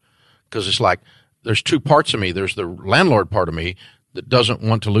weird, because it's like there's two parts of me. There's the landlord part of me that doesn't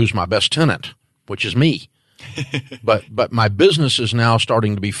want to lose my best tenant, which is me. But my business is now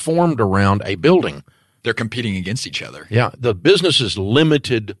starting to be formed around a building. They're competing against each other. Yeah, the business is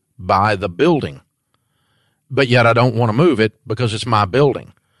limited by the building. But yet I don't want to move it because it's my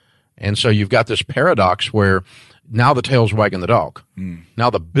building. And so you've got this paradox where now the tail's wagging the dog. Now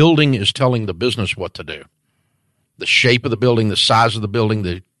the building is telling the business what to do. The shape of the building, the size of the building,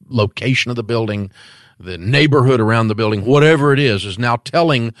 the location of the building, the neighborhood around the building, whatever it is now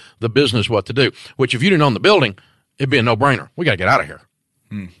telling the business what to do, which if you didn't own the building, it'd be a no-brainer. We got to get out of here.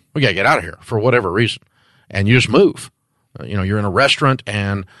 We got to get out of here for whatever reason. And you just move. You're in a restaurant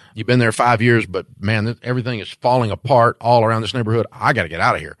and you've been there 5 years, but man, everything is falling apart all around this neighborhood. I got to get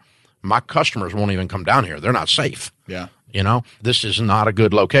out of here. My customers won't even come down here. They're not safe. Yeah. This is not a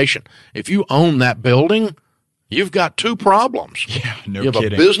good location. If you own that building, you've got two problems. Yeah, no kidding. You have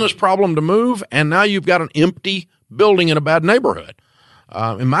kidding. A business problem to move, and now you've got an empty building in a bad neighborhood.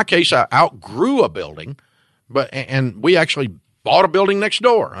 In my case, I outgrew a building, and we actually bought a building next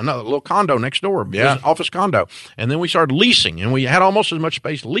door, another little condo next door, office condo. And then we started leasing, and we had almost as much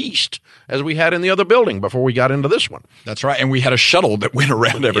space leased as we had in the other building before we got into this one. That's right. And we had a shuttle that went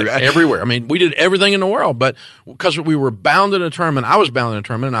around everywhere. I mean, we did everything in the world, but because we were bound and determined, I was bound and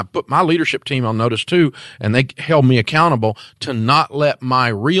determined, and I put my leadership team on notice too, and they held me accountable to not let my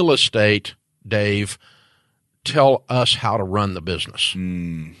real estate, Dave, tell us how to run the business.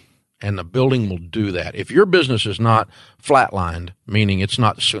 And the building will do that. If your business is not flatlined, meaning it's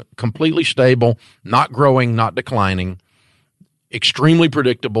not completely stable, not growing, not declining, extremely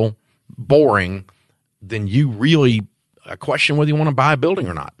predictable, boring, then you really question whether you want to buy a building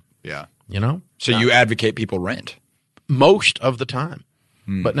or not. Yeah. So you advocate people rent? Most of the time.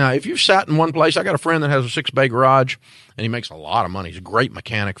 But now, if you've sat in one place, I got a friend that has a 6-bay garage, and he makes a lot of money. He's a great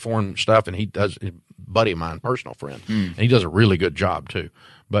mechanic, foreign stuff, and he does, a buddy of mine, personal friend, and he does a really good job too.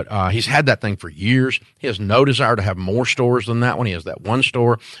 But he's had that thing for years. He has no desire to have more stores than that one. He has that one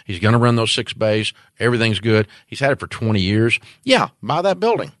store. He's going to run those 6 bays. Everything's good. He's had it for 20 years. Yeah, buy that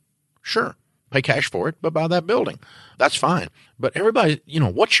building. Sure. Pay cash for it, but buy that building. That's fine. But everybody,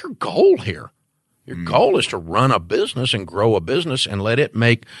 what's your goal here? Your goal is to run a business and grow a business and let it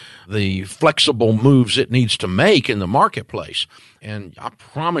make the flexible moves it needs to make in the marketplace. And I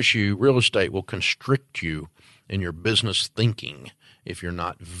promise you, real estate will constrict you in your business thinking if you're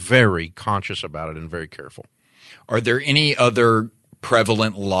not very conscious about it and very careful. Are there any other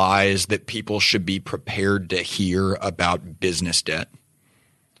prevalent lies that people should be prepared to hear about business debt?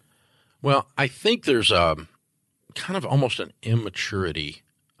 Well, I think there's a kind of almost an immaturity,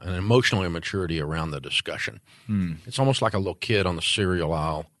 an emotional immaturity around the discussion. It's almost like a little kid on the cereal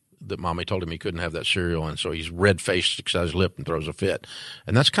aisle that mommy told him he couldn't have that cereal, and so he's red-faced, sticks out his lip, and throws a fit.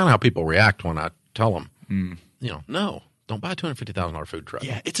 And that's kind of how people react when I tell them, no, don't buy a $250,000 food truck.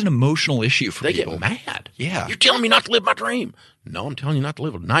 Yeah, it's an emotional issue for They people. get mad. Yeah. You're telling me not to live my dream. No, I'm telling you not to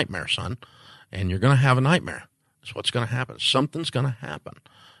live a nightmare, son. And you're going to have a nightmare. That's what's going to happen. Something's going to happen.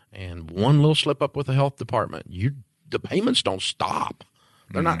 And one little slip up with the health department, the payments don't stop.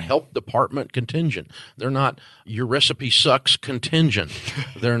 They're not health department contingent. They're not your recipe sucks contingent.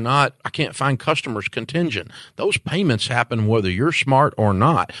 They're not I can't find customers contingent. Those payments happen whether you're smart or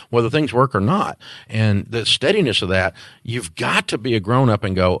not, whether things work or not. And the steadiness of that, you've got to be a grown-up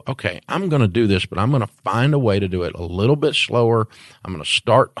and go, okay, I'm going to do this, but I'm going to find a way to do it a little bit slower. I'm going to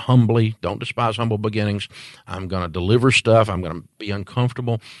start humbly. Don't despise humble beginnings. I'm going to deliver stuff. I'm going to be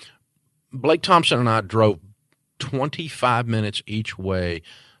uncomfortable. Blake Thompson and I drove 25 minutes each way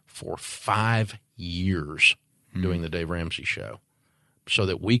for 5 years doing the Dave Ramsey Show so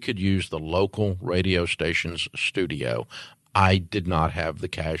that we could use the local radio station's studio. I did not have the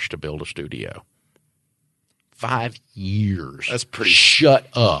cash to build a studio. 5 years. That's pretty. Shut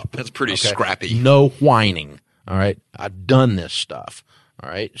up. That's pretty scrappy. No whining. All right. I've done this stuff. All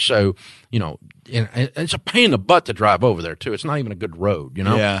right. So, and it's a pain in the butt to drive over there, too. It's not even a good road,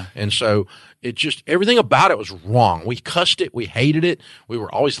 Yeah. And so it just, everything about it was wrong. We cussed it. We hated it. We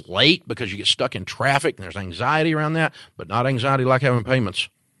were always late because you get stuck in traffic and there's anxiety around that, but not anxiety like having payments.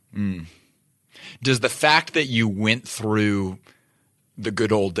 Does the fact that you went through the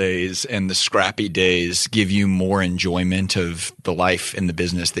good old days and the scrappy days give you more enjoyment of the life and the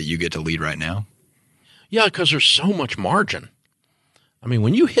business that you get to lead right now? Yeah, because there's so much margin. I mean,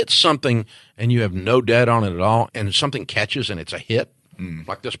 when you hit something and you have no debt on it at all and something catches and it's a hit,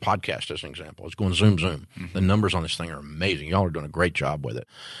 like this podcast as an example, it's going zoom, zoom. The numbers on this thing are amazing. Y'all are doing a great job with it.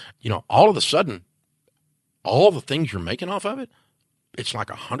 All of a sudden, all the things you're making off of it, it's like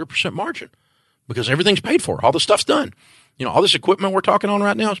 100% margin because everything's paid for. All the stuff's done. All this equipment we're talking on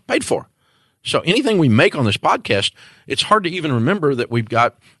right now is paid for. So anything we make on this podcast, it's hard to even remember that we've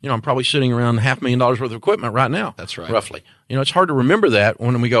got, I'm probably sitting around $500,000 worth of equipment right now. That's right. Roughly. It's hard to remember that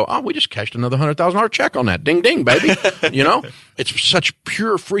when we go, oh, we just cashed another $100,000 check on that. Ding, ding, baby. It's such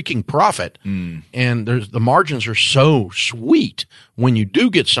pure freaking profit. And the margins are so sweet when you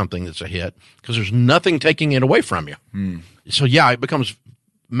do get something that's a hit because there's nothing taking it away from you. So, yeah, it becomes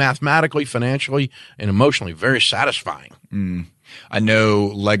mathematically, financially, and emotionally very satisfying. I know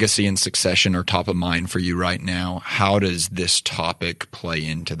legacy and succession are top of mind for you right now. How does this topic play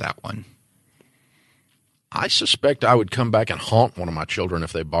into that one? I suspect I would come back and haunt one of my children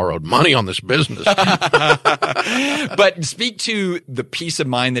if they borrowed money on this business. But speak to the peace of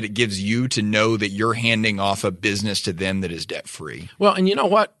mind that it gives you to know that you're handing off a business to them that is debt-free. Well, and you know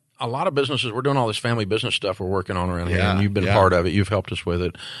what? A lot of businesses, we're doing all this family business stuff we're working on around here, and you've been part of it. You've helped us with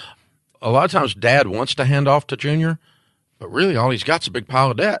it. A lot of times Dad wants to hand off to Junior, but really all he's got is a big pile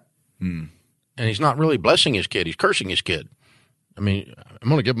of debt. And he's not really blessing his kid. He's cursing his kid. I mean, I'm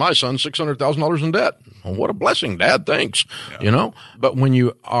going to give my son $600,000 in debt. Well, what a blessing, Dad. Thanks. But when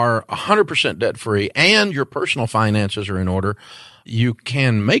you are 100% debt free and your personal finances are in order, you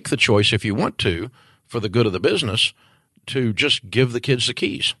can make the choice if you want to, for the good of the business, to just give the kids the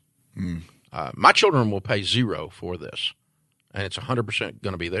keys. My children will pay zero for this, and it's 100%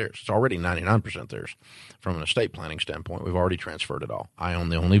 going to be theirs. It's already 99% theirs. From an estate planning standpoint, we've already transferred it all. I own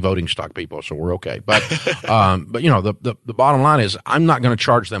the only voting stock, people, so we're okay. But the bottom line is I'm not going to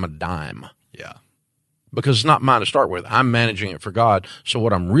charge them a dime. Yeah. Because it's not mine to start with. I'm managing it for God. So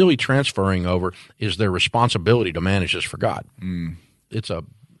what I'm really transferring over is their responsibility to manage this for God. It's a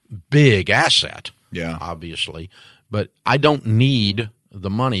big asset, obviously. But I don't need the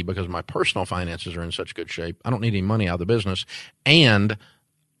money because my personal finances are in such good shape. I don't need any money out of the business. And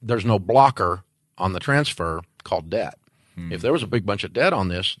there's no blocker on the transfer called debt. If there was a big bunch of debt on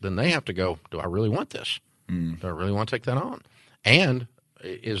this, then they have to go, do I really want this? Do I really want to take that on? And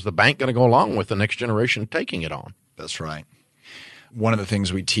is the bank going to go along with the next generation taking it on? That's right. One of the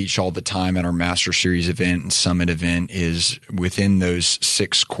things we teach all the time at our Master Series event and Summit event is within those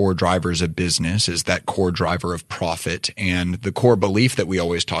 6 core drivers of business is that core driver of profit. And the core belief that we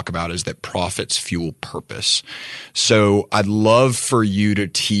always talk about is that profits fuel purpose. So I'd love for you to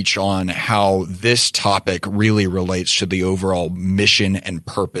teach on how this topic really relates to the overall mission and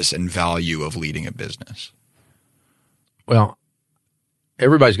purpose and value of leading a business. Well,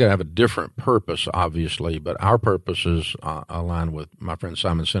 everybody's got to have a different purpose, obviously, but our purpose is aligned with my friend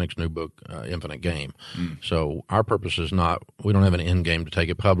Simon Sinek's new book, Infinite Game. So our purpose is not, we don't have an end game to take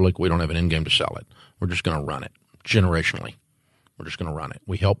it public. We don't have an end game to sell it. We're just going to run it generationally. We're just going to run it.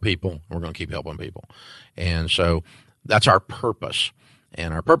 We help people. We're going to keep helping people. And so that's our purpose.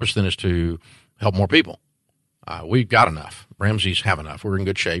 And our purpose then is to help more people. We've got enough. Ramsey's have enough. We're in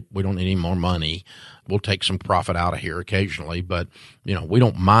good shape. We don't need any more money. We'll take some profit out of here occasionally, but we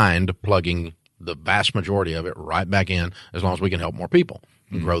don't mind plugging the vast majority of it right back in as long as we can help more people.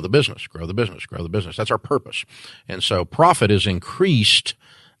 Grow the business, grow the business, grow the business. That's our purpose. And so profit is increased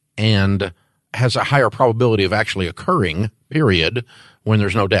and has a higher probability of actually occurring, period, when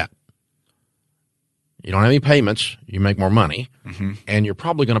there's no debt. You don't have any payments, you make more money, and you're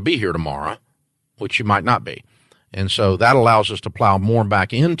probably going to be here tomorrow, which you might not be. And so that allows us to plow more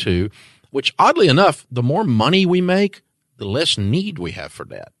back into, which oddly enough, the more money we make, the less need we have for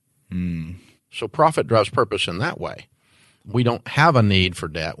debt. So profit drives purpose in that way. We don't have a need for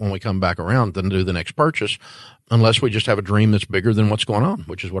debt when we come back around to do the next purchase unless we just have a dream that's bigger than what's going on,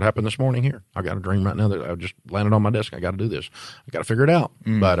 which is what happened this morning here. I got a dream right now that I just landed on my desk. I got to do this. I got to figure it out.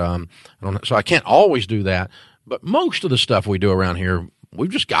 But so I can't always do that. But most of the stuff we do around here,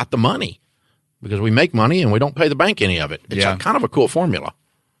 we've just got the money because we make money and we don't pay the bank any of it. It's kind of a cool formula.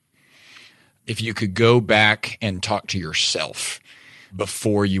 If you could go back and talk to yourself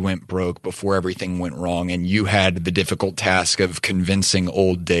before you went broke, before everything went wrong, and you had the difficult task of convincing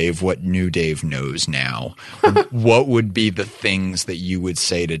old Dave what new Dave knows now, what would be the things that you would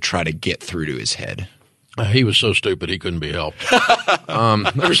say to try to get through to his head? He was so stupid he couldn't be helped.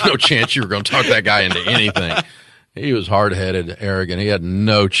 There's no chance you were going to talk that guy into anything. He was hard-headed, arrogant. He had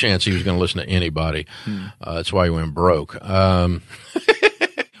no chance he was going to listen to anybody. That's why he went broke.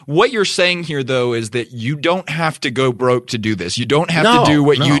 What you're saying here, though, is that you don't have to go broke to do this. You don't have to do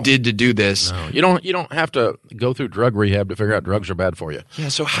what you did to do this. No, you don't have to go through drug rehab to figure out drugs are bad for you. Yeah,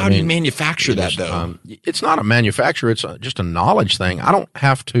 so how do you manufacture that, though? It's not a manufacture. It's just a knowledge thing. I don't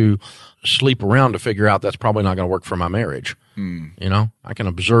have to sleep around to figure out that's probably not going to work for my marriage. I can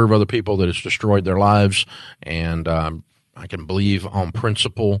observe other people that it's destroyed their lives, and I can believe on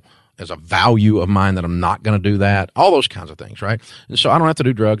principle as a value of mine that I'm not going to do that, all those kinds of things, right? And so I don't have to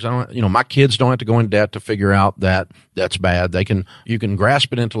do drugs. My kids don't have to go in debt to figure out that that's bad. You can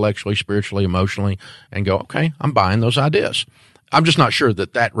grasp it intellectually, spiritually, emotionally, and go, okay, I'm buying those ideas. I'm just not sure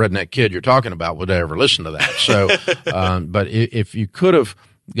that redneck kid you're talking about would ever listen to that. So, but if you could have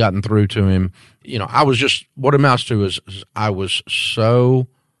gotten through to him, I was just, what it amounts to is I was so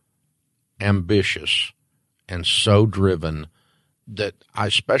ambitious and so driven that I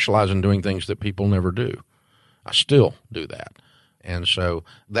specialize in doing things that people never do. I still do that. And so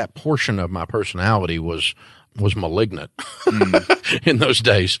that portion of my personality was malignant in those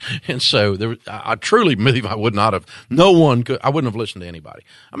days. And so I truly believe I wouldn't have listened to anybody.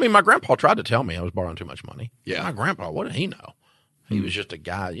 I mean, my grandpa tried to tell me I was borrowing too much money. Yeah. My grandpa, what did he know? He was just a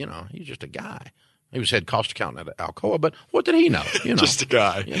guy, he's just a guy. He was head cost accountant at Alcoa, but what did he know? Just a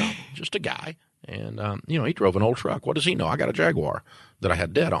guy. Just a guy. And, he drove an old truck. What does he know? I got a Jaguar that I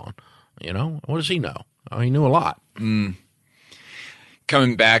had debt on. What does he know? Oh, he knew a lot.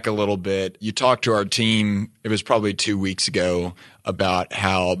 Coming back a little bit, you talked to our team, it was probably 2 weeks ago, about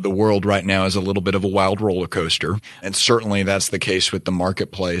how the world right now is a little bit of a wild roller coaster. And certainly that's the case with the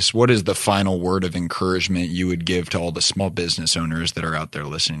marketplace. What is the final word of encouragement you would give to all the small business owners that are out there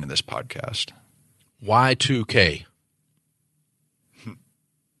listening to this podcast? Y2K.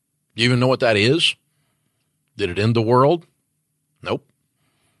 You even know what that is? Did it end the world? Nope.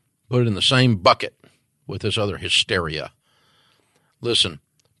 Put it in the same bucket with this other hysteria. Listen,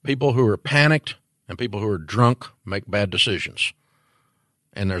 people who are panicked and people who are drunk make bad decisions.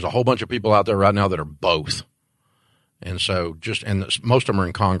 And there's a whole bunch of people out there right now that are both. And so most of them are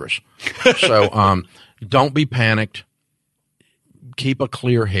in Congress. So don't be panicked. Keep a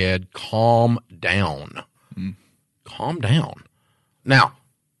clear head. Calm down. Calm down. Now,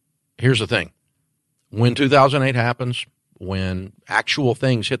 here's the thing. When 2008 happens, when actual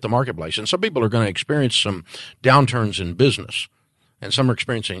things hit the marketplace, and some people are going to experience some downturns in business, and some are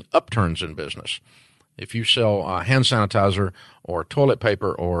experiencing upturns in business. If you sell hand sanitizer or toilet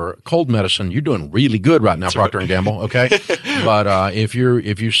paper or cold medicine, you're doing really good right now, that's Procter & Gamble, okay? But if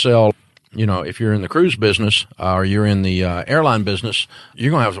you sell, if you're in the cruise business or you're in the airline business,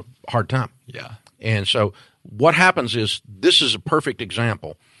 you're going to have a hard time. Yeah. And so what happens is, this is a perfect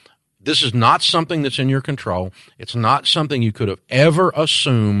example. This is not something that's in your control. It's not something you could have ever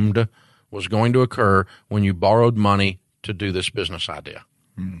assumed was going to occur when you borrowed money to do this business idea.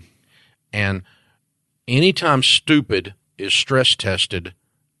 And anytime stupid is stress tested,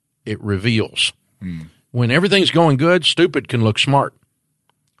 it reveals. When everything's going good, stupid can look smart.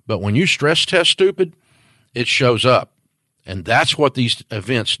 But when you stress test stupid, it shows up. And that's what these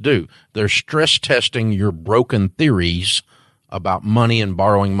events do. They're stress testing your broken theories about money and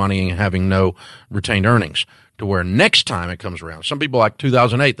borrowing money and having no retained earnings, to where next time it comes around, some people like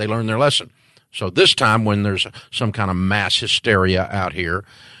 2008, they learned their lesson. So this time when there's some kind of mass hysteria out here,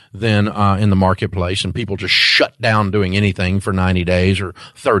 then in the marketplace and people just shut down doing anything for 90 days or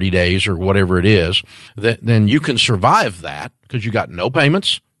 30 days or whatever it is, then you can survive that because you got no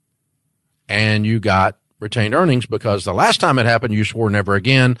payments and you got retained earnings, because the last time it happened, you swore never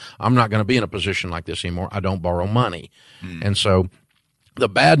again. I'm not going to be in a position like this anymore. I don't borrow money. And so the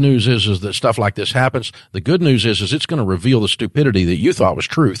bad news is that stuff like this happens. The good news is it's going to reveal the stupidity that you thought was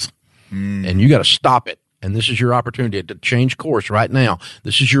truth. And you got to stop it. And this is your opportunity to change course right now.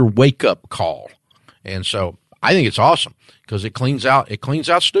 This is your wake up call. And so I think it's awesome because it cleans out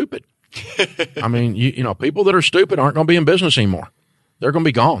stupid. I mean, you know, people that are stupid aren't going to be in business anymore. They're going to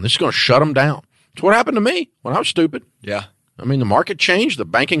be gone. This is going to shut them down. It's what happened to me when I was stupid. Yeah. I mean, the market changed, the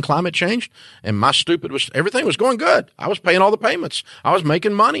banking climate changed, and everything was going good. I was paying all the payments. I was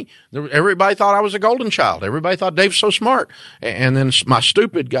making money. Everybody thought I was a golden child. Everybody thought Dave's so smart. And then my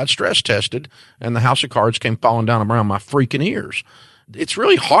stupid got stress tested, and the house of cards came falling down around my freaking ears. It's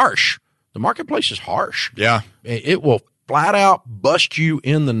really harsh. The marketplace is harsh. Yeah. It will flat out bust you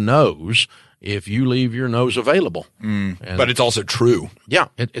in the nose if you leave your nose available. But it's also true. Yeah,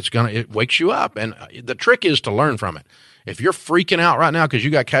 it wakes you up. And the trick is to learn from it. If you're freaking out right now because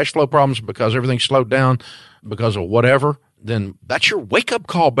you got cash flow problems because everything's slowed down because of whatever, then that's your wake-up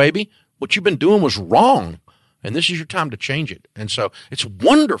call, baby. What you've been doing was wrong, and this is your time to change it. And so it's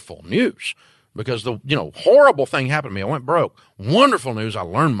wonderful news because the horrible thing happened to me. I went broke. Wonderful news. I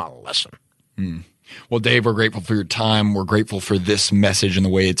learned my lesson. Well, Dave, we're grateful for your time. We're grateful for this message and the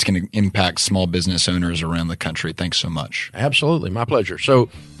way it's going to impact small business owners around the country. Thanks so much. Absolutely. My pleasure. So,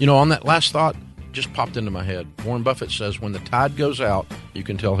 on that last thought, just popped into my head. Warren Buffett says when the tide goes out, you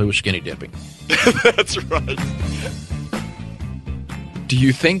can tell who was skinny dipping. That's right. Do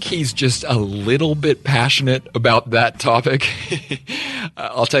you think he's just a little bit passionate about that topic?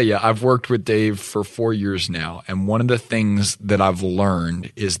 I'll tell you, I've worked with Dave for 4 years now, and one of the things that I've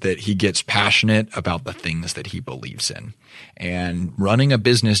learned is that he gets passionate about the things that he believes in. And running a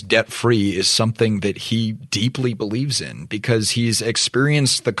business debt-free is something that he deeply believes in because he's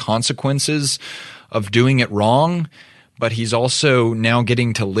experienced the consequences of doing it wrong, but he's also now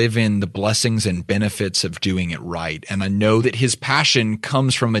getting to live in the blessings and benefits of doing it right. And I know that his passion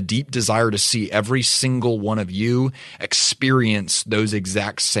comes from a deep desire to see every single one of you experience those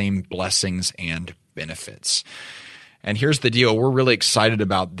exact same blessings and benefits. And here's the deal. We're really excited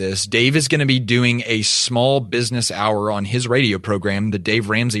about this. Dave is going to be doing a small business hour on his radio program, The Dave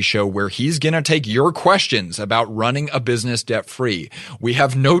Ramsey Show, where he's going to take your questions about running a business debt-free. We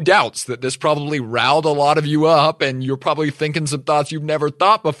have no doubts that this probably riled a lot of you up, and you're probably thinking some thoughts you've never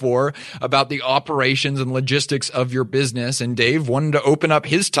thought before about the operations and logistics of your business. And Dave wanted to open up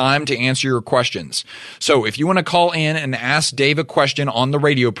his time to answer your questions. So if you want to call in and ask Dave a question on the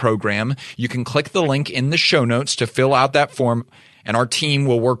radio program, you can click the link in the show notes to fill out that form, and our team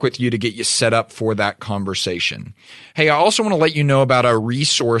will work with you to get you set up for that conversation. Hey, I also want to let you know about a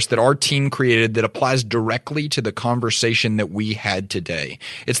resource that our team created that applies directly to the conversation that we had today.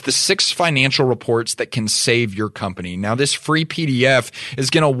 It's the 6 financial reports that can save your company. Now, this free PDF is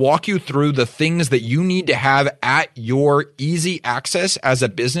going to walk you through the things that you need to have at your easy access as a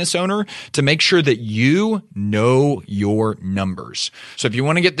business owner to make sure that you know your numbers. So if you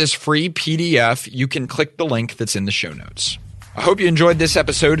want to get this free PDF, you can click the link that's in the show notes. I hope you enjoyed this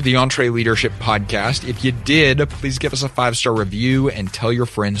episode of the EntreLeadership Podcast. If you did, please give us a 5-star review and tell your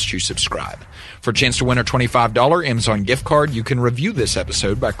friends to subscribe. For a chance to win a $25 Amazon gift card, you can review this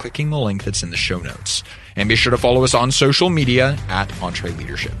episode by clicking the link that's in the show notes. And be sure to follow us on social media at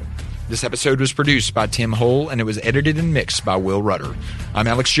EntreLeadership. This episode was produced by Tim Hole, and it was edited and mixed by Will Rudder. I'm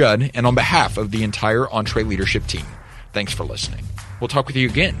Alex Judd, and on behalf of the entire EntreLeadership team, thanks for listening. We'll talk with you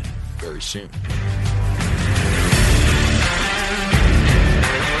again very soon.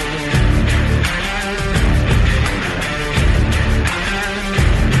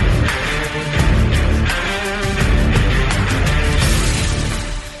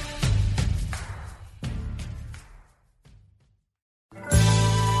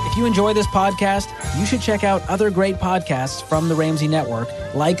 If you enjoy this podcast, you should check out other great podcasts from the Ramsey Network,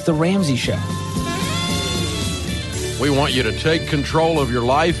 like The Ramsey Show. We want you to take control of your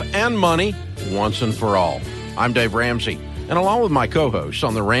life and money once and for all. I'm Dave Ramsey, and along with my co-hosts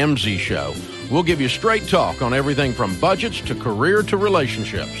on The Ramsey Show, we'll give you straight talk on everything from budgets to career to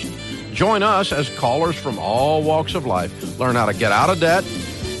relationships. Join us as callers from all walks of life learn how to get out of debt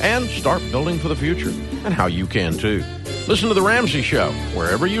and start building for the future, and how you can too. Listen to The Ramsey Show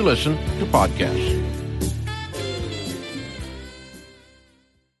wherever you listen to podcasts.